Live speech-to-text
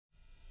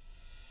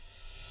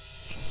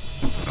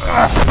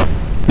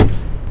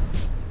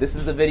This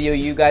is the video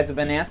you guys have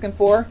been asking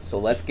for, so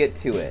let's get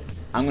to it.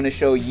 I'm going to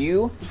show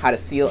you how to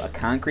seal a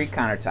concrete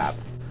countertop.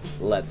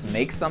 Let's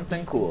make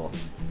something cool.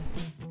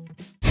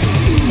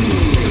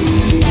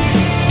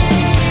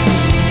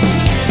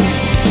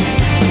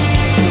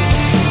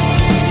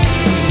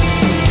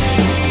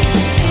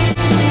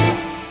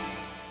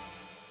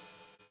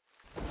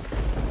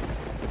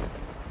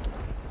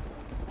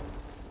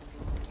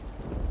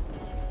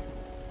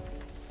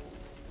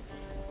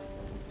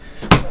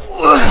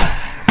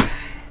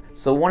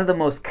 So one of the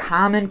most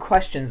common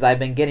questions I've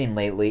been getting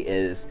lately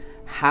is,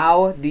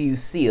 how do you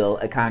seal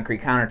a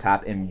concrete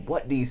countertop and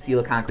what do you seal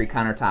a concrete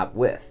countertop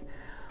with?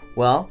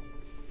 Well,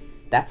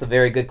 that's a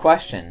very good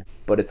question,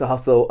 but it's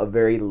also a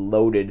very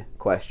loaded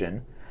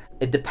question.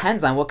 It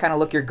depends on what kind of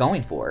look you're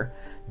going for.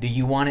 Do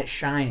you want it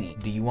shiny?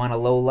 Do you want a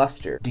low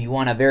luster? Do you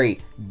want a very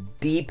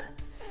deep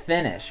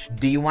finish?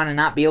 Do you want to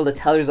not be able to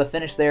tell there's a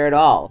finish there at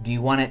all? Do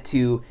you want it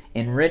to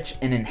enrich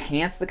and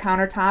enhance the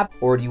countertop,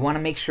 or do you want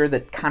to make sure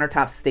that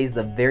countertop stays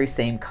the very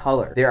same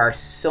color? There are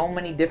so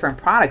many different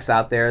products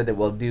out there that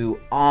will do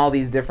all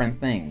these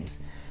different things,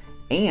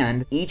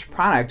 and each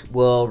product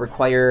will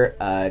require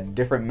a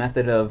different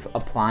method of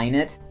applying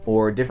it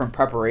or different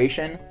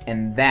preparation,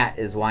 and that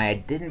is why I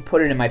didn't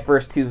put it in my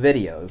first two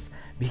videos,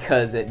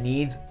 because it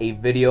needs a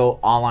video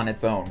all on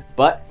its own.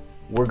 But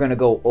we're gonna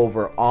go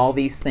over all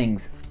these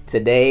things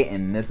today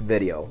in this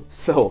video.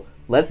 So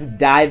let's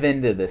dive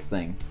into this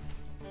thing.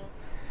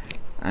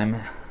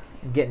 I'm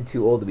getting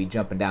too old to be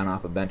jumping down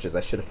off of benches. I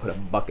should have put a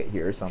bucket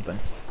here or something.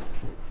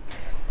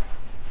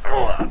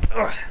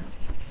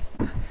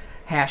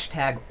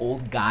 Hashtag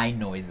old guy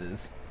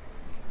noises.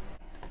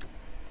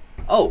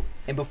 Oh,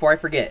 and before I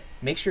forget,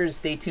 make sure to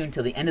stay tuned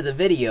till the end of the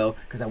video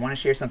because I want to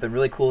share something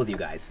really cool with you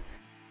guys.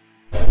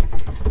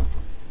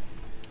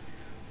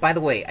 By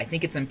the way, I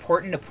think it's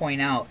important to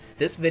point out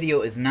this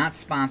video is not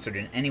sponsored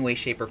in any way,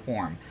 shape, or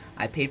form.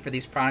 I paid for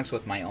these products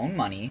with my own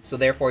money, so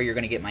therefore you're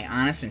going to get my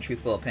honest and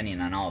truthful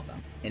opinion on all of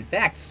them. In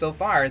fact, so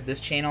far, this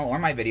channel or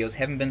my videos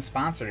haven't been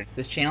sponsored.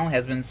 This channel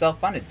has been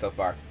self-funded so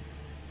far.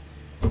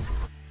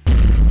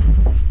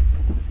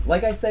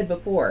 Like I said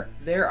before,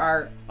 there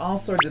are all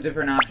sorts of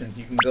different options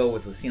you can go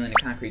with sealing a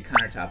concrete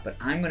countertop, but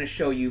I'm going to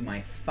show you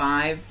my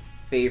 5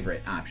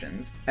 favorite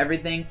options.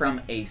 Everything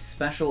from a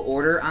special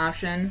order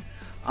option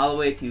all the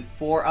way to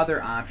 4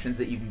 other options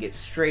that you can get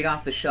straight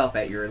off the shelf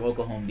at your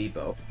local Home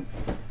Depot.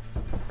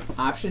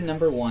 Option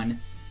number 1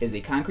 is a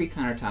concrete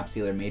countertop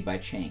sealer made by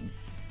Cheng.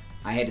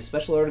 I had to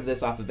special order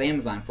this off of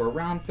Amazon for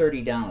around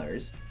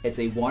 $30. It's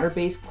a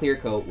water-based clear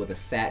coat with a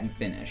satin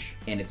finish,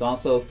 and it's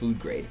also food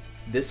grade.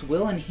 This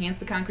will enhance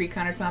the concrete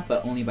countertop,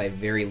 but only by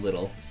very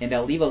little, and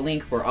I'll leave a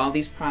link for all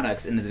these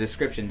products in the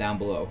description down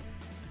below.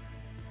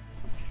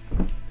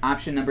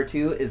 Option number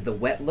 2 is the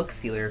Wet Look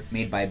sealer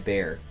made by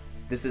Behr.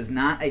 This is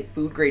not a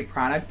food grade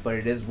product, but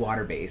it is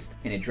water based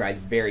and it dries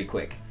very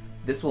quick.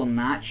 This will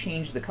not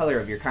change the color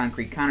of your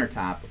concrete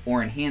countertop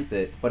or enhance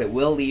it, but it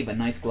will leave a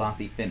nice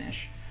glossy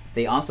finish.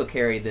 They also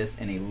carry this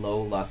in a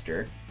low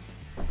luster.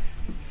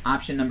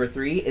 Option number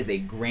 3 is a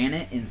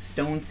granite and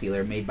stone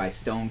sealer made by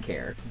Stone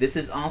Care. This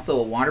is also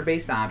a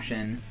water-based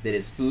option that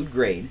is food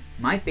grade.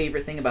 My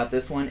favorite thing about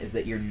this one is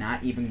that you're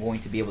not even going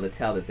to be able to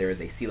tell that there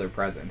is a sealer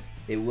present.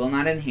 It will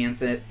not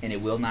enhance it and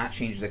it will not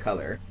change the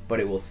color, but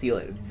it will seal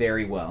it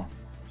very well.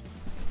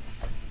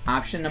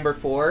 Option number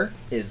 4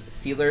 is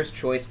Sealer's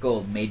Choice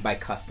Gold made by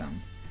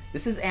Custom.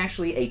 This is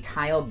actually a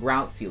tile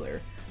grout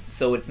sealer,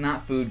 so it's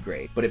not food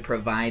grade, but it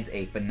provides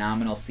a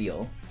phenomenal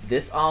seal.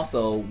 This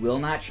also will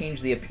not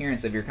change the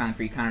appearance of your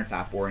concrete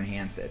countertop or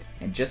enhance it.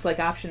 And just like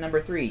option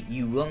number 3,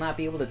 you will not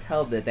be able to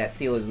tell that that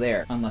seal is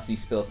there unless you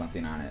spill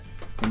something on it.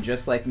 And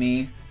just like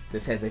me,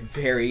 this has a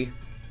very,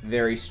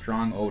 very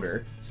strong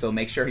odor, so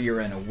make sure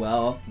you're in a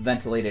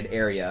well-ventilated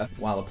area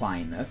while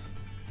applying this.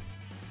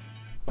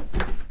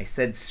 I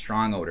said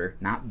strong odor,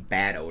 not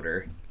bad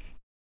odor.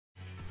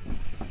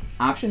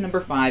 Option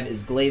number 5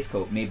 is Glaze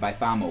Coat made by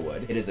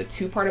Famowood. It is a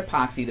 2-part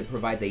epoxy that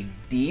provides a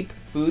deep,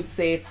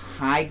 food-safe,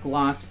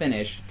 high-gloss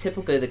finish,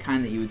 typically the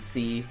kind that you would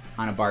see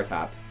on a bar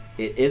top.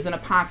 It is an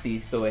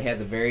epoxy, so it has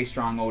a very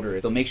strong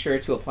odor, so make sure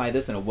to apply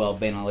this in a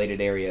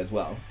well-ventilated area as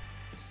well.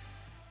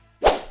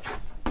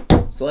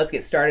 So let's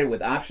get started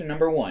with option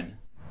number 1.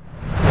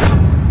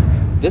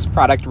 This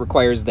product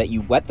requires that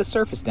you wet the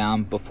surface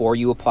down before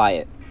you apply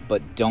it,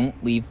 but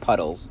don't leave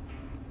puddles.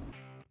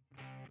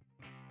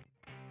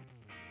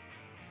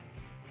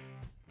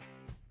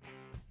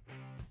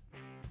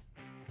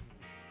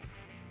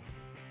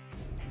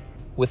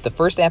 With the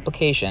first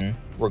application,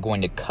 we're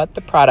going to cut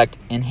the product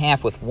in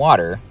half with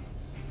water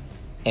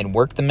and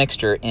work the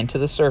mixture into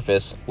the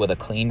surface with a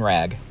clean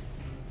rag.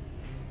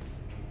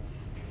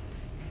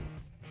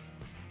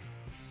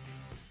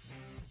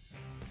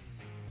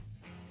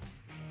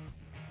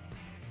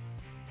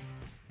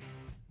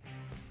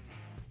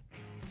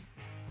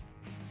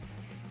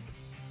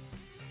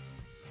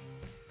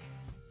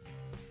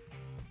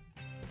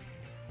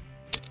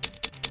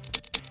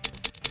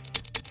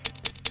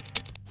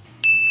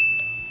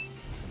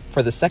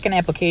 For the second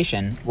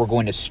application, we're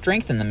going to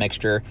strengthen the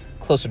mixture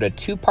closer to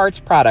 2 parts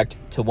product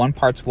to 1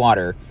 parts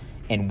water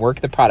and work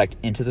the product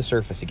into the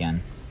surface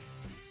again.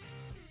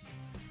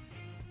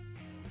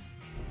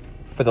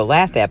 For the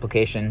last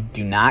application,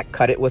 do not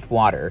cut it with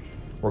water.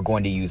 We're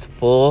going to use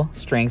full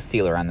strength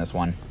sealer on this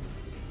one.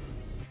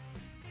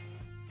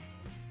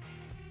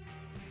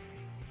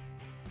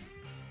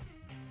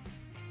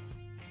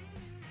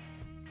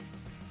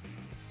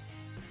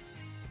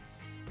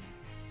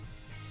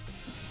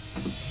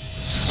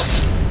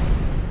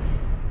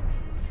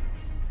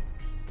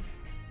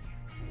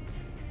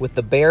 With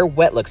the Behr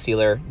Wet Look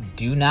Sealer,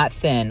 do not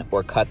thin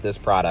or cut this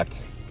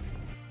product.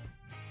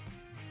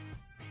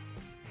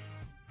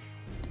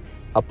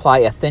 Apply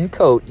a thin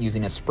coat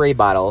using a spray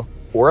bottle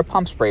or a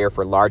pump sprayer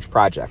for large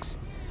projects.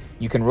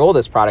 You can roll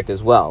this product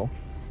as well,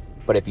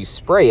 but if you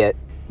spray it,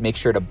 make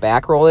sure to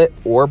back roll it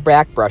or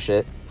back brush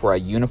it for a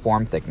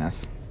uniform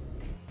thickness.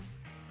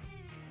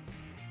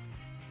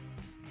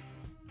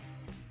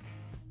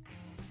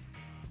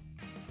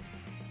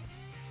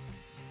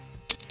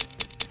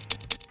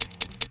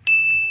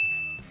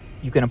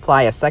 You can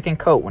apply a second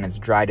coat when it's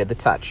dry to the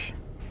touch.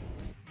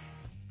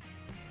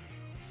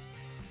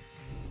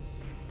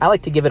 I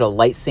like to give it a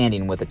light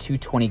sanding with a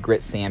 220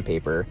 grit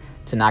sandpaper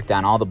to knock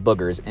down all the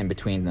boogers in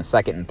between the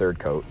second and third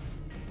coat.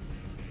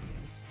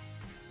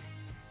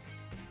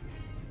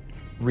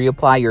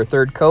 Reapply your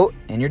third coat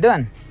and you're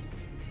done.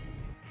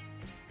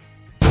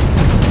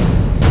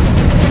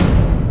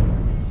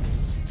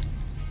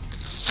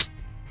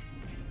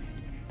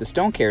 The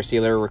Stone Care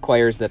Sealer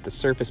requires that the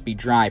surface be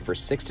dry for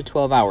 6 to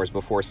 12 hours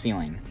before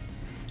sealing.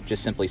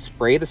 Just simply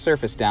spray the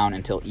surface down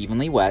until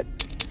evenly wet,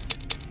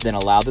 then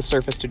allow the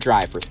surface to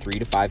dry for 3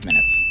 to 5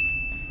 minutes.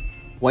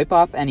 Wipe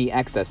off any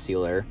excess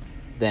sealer,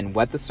 then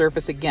wet the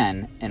surface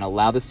again and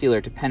allow the sealer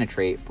to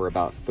penetrate for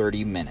about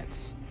 30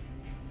 minutes.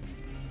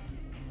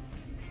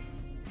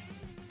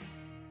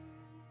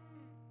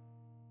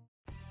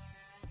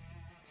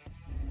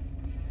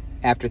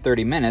 After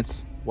 30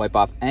 minutes, wipe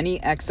off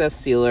any excess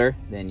sealer,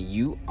 then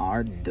you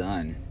are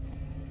done.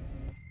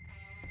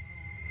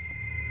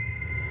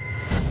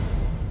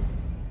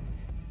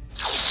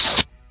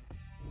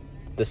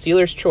 The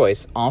sealer's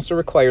choice also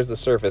requires the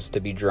surface to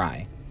be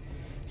dry.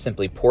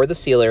 Simply pour the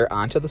sealer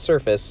onto the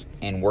surface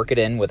and work it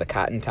in with a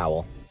cotton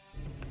towel.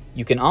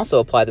 You can also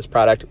apply this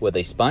product with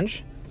a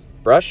sponge,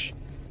 brush,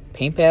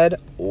 paint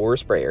pad, or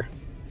sprayer.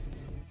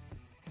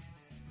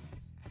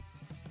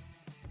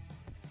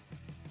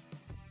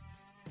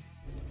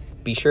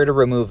 Be sure to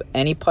remove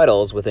any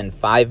puddles within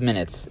 5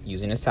 minutes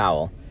using a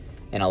towel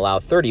and allow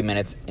 30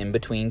 minutes in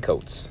between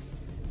coats.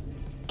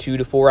 2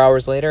 to 4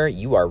 hours later,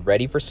 you are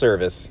ready for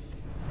service.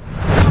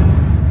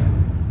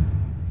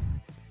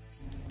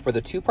 For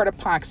the 2-part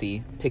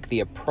epoxy, pick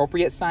the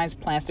appropriate size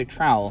plastic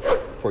trowel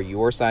for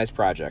your size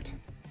project.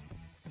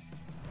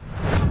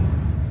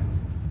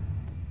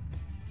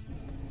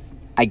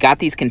 I got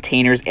these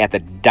containers at the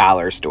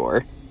dollar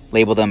store.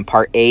 Label them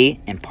Part A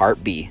and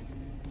Part B.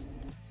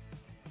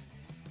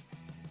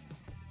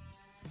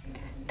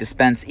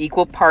 Dispense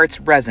equal parts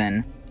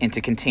resin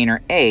into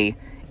container A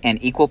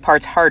and equal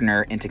parts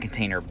hardener into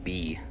container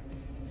B.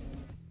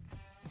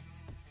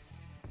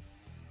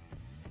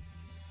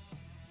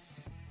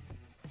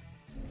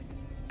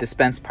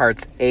 Dispense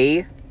parts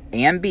A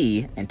and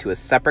B into a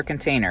separate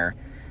container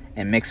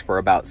and mix for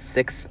about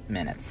 6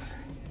 minutes.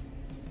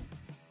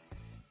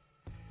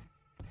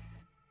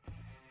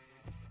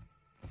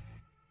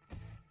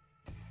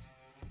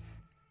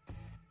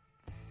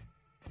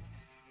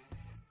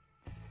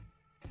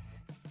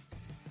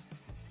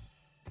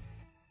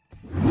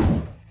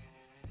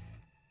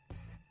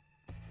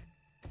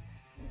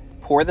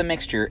 Pour the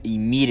mixture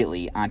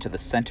immediately onto the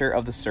center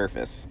of the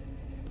surface.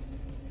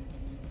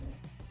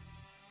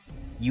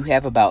 You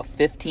have about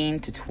 15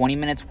 to 20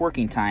 minutes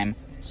working time,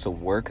 so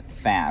work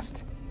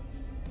fast.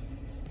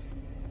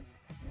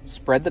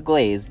 Spread the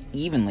glaze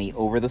evenly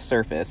over the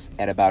surface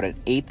at about an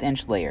 1/8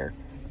 inch layer,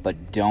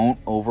 but don't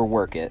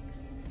overwork it.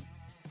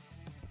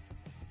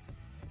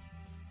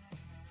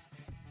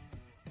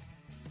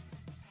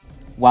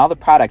 While the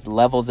product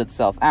levels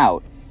itself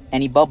out,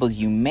 any bubbles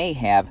you may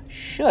have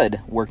should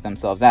work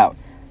themselves out.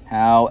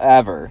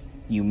 However,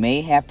 you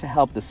may have to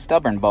help the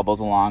stubborn bubbles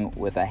along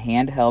with a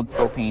handheld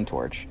propane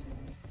torch.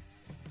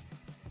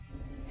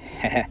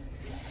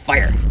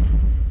 Fire!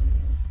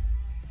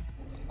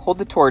 Hold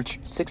the torch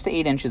 6 to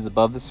 8 inches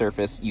above the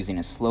surface using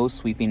a slow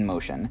sweeping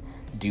motion.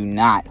 Do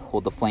not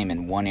hold the flame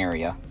in one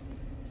area.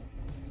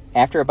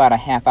 After about a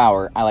half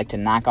hour, I like to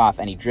knock off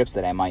any drips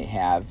that I might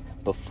have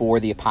before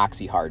the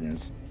epoxy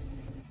hardens.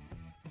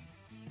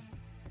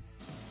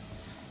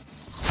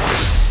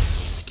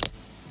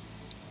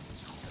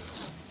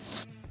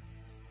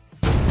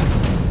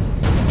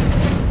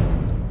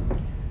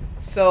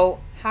 So,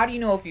 how do you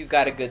know if you've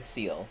got a good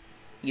seal?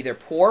 Either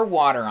pour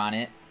water on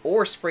it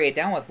or spray it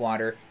down with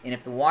water, and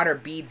if the water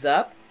beads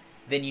up,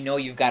 then you know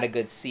you've got a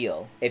good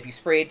seal. If you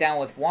spray it down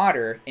with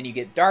water and you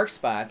get dark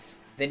spots,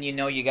 then you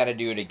know you got to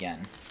do it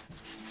again.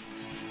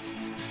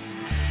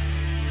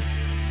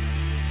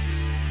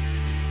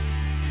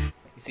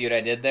 You see what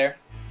I did there?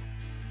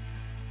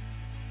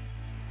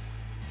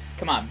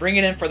 Come on, bring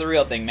it in for the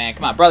real thing, man.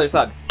 Come on, brothers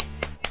hug.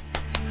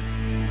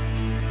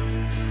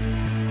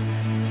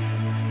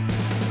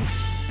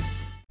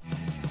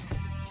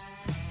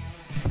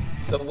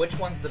 So which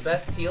one's the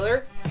best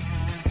sealer?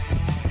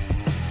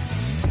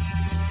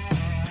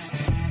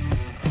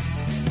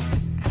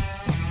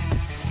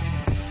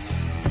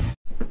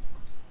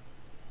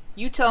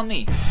 You tell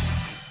me.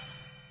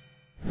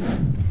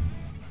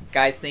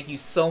 Guys, thank you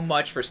so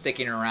much for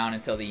sticking around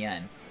until the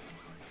end.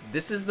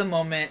 This is the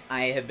moment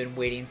I have been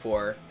waiting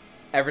for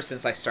ever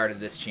since I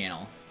started this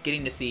channel.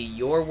 Getting to see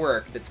your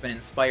work that's been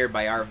inspired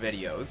by our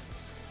videos.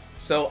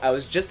 So I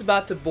was just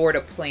about to board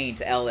a plane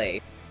to LA,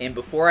 and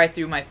before I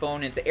threw my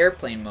phone into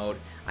airplane mode,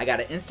 I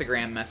got an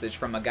Instagram message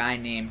from a guy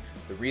named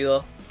The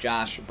Real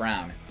Josh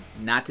Brown.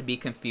 Not to be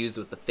confused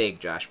with the fake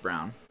Josh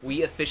Brown.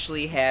 We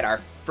officially had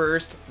our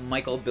first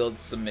Michael Build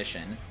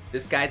submission.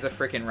 This guy's a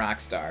freaking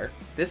rock star.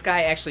 This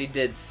guy actually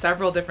did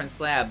several different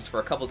slabs for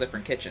a couple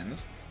different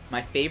kitchens.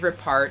 My favorite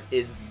part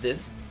is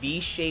this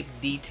V-shaped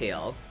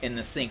detail in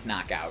the sink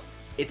knockout.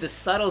 It's a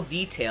subtle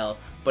detail,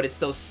 but it's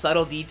those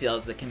subtle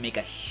details that can make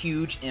a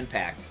huge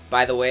impact.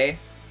 By the way,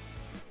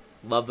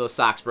 love those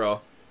socks,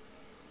 bro.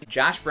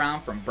 Josh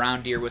Brown from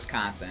Brown Deer,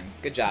 Wisconsin.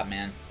 Good job,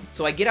 man.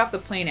 So I get off the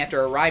plane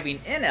after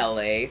arriving in LA,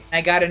 and I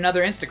got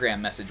another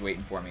Instagram message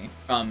waiting for me.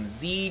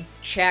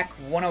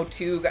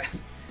 ZChack102.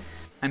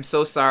 I'm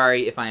so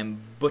sorry if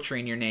I'm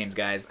butchering your names,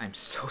 guys. I'm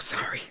so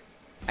sorry.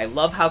 I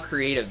love how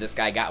creative this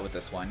guy got with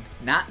this one.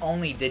 Not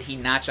only did he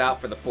notch out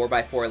for the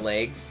 4x4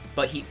 legs,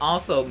 but he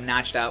also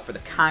notched out for the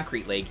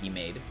concrete leg he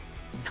made.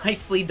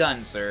 Nicely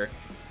done, sir.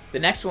 The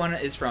next one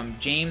is from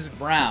James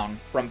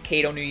Brown from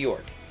Cato, New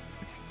York.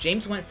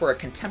 James went for a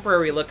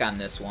contemporary look on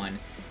this one,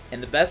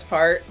 and the best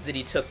part is that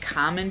he took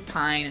common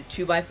pine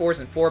 2x4s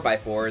and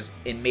 4x4s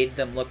and made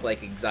them look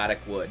like exotic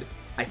wood.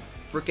 I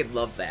freaking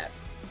love that.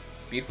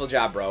 Beautiful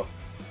job, bro.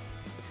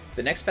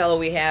 The next fellow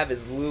we have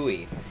is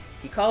Louie.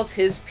 He calls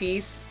his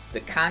piece the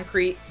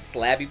Concrete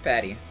Slabby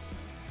Patty.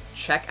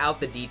 Check out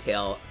the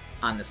detail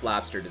on this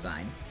lobster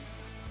design.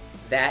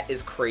 That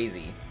is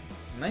crazy.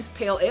 Nice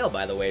pale ale,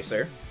 by the way,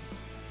 sir.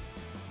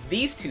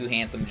 These two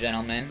handsome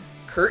gentlemen,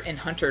 Kurt and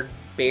Hunter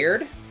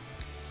Baird,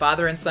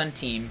 father and son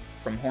team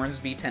from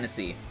Hornsby,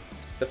 Tennessee.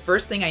 The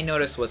first thing I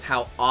noticed was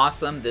how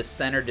awesome this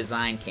center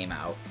design came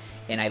out,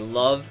 and I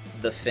love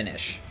the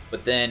finish.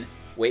 But then,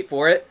 wait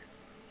for it,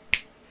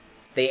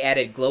 they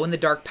added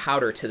glow-in-the-dark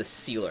powder to the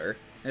sealer.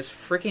 It's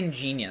freaking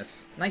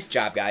genius. Nice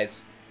job,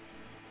 guys.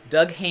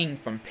 Doug Hang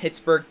from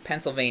Pittsburgh,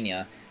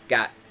 Pennsylvania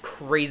got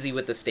crazy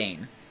with the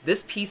stain.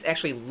 This piece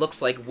actually looks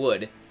like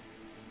wood,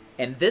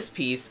 and this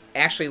piece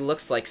actually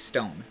looks like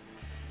stone.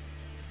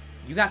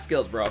 You got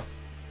skills, bro.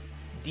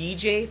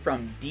 DJ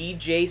from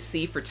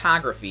DJC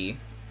Photography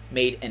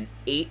made an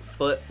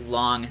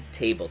 8-foot-long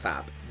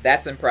tabletop.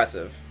 That's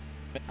impressive.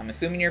 I'm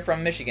assuming you're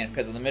from Michigan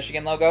because of the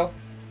Michigan logo.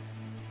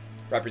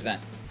 Represent.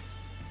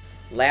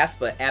 Last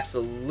but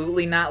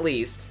absolutely not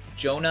least,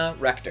 Jonah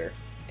Rector.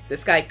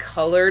 This guy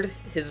colored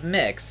his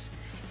mix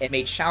and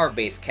made shower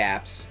base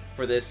caps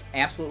for this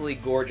absolutely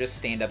gorgeous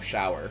stand-up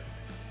shower.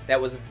 That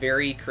was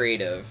very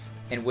creative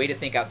and way to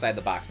think outside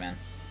the box, man.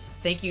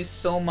 Thank you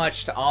so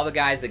much to all the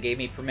guys that gave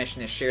me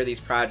permission to share these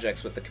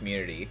projects with the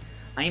community.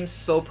 I am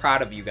so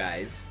proud of you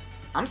guys.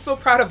 I'm so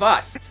proud of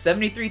us.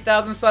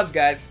 73,000 subs,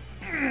 guys.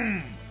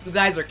 You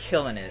guys are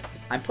killing it.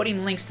 I'm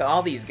putting links to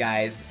all these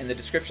guys in the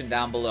description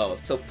down below,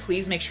 so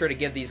please make sure to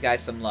give these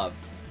guys some love.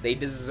 They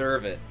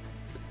deserve it.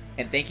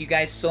 And thank you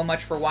guys so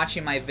much for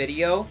watching my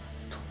video.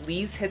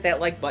 Please hit that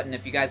like button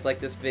if you guys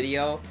like this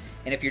video.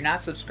 And if you're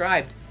not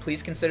subscribed,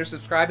 please consider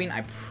subscribing.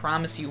 I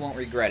promise you won't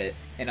regret it.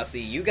 And I'll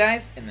see you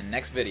guys in the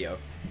next video.